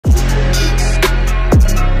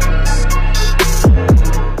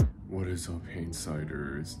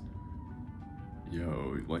outsiders.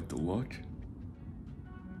 Yo, you like the look?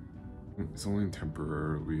 It's only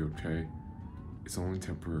temporarily, okay? It's only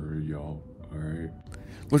temporary, y'all, alright?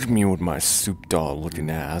 Look at me with my soup doll looking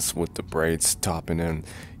ass with the braids topping in.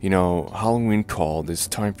 You know, Halloween called. It's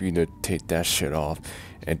time for you to take that shit off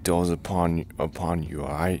and dose upon you,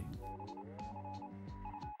 alright?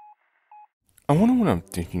 I wonder what I'm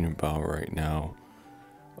thinking about right now.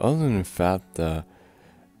 Other than the fact that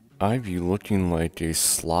I be looking like a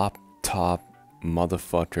slop top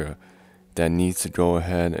motherfucker that needs to go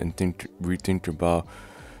ahead and rethink about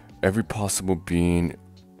every possible being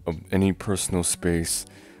of any personal space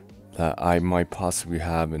that I might possibly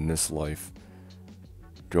have in this life.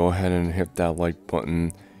 Go ahead and hit that like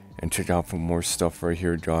button and check out for more stuff right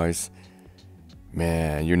here, guys.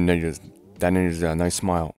 Man, that nigga's got a nice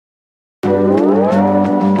smile.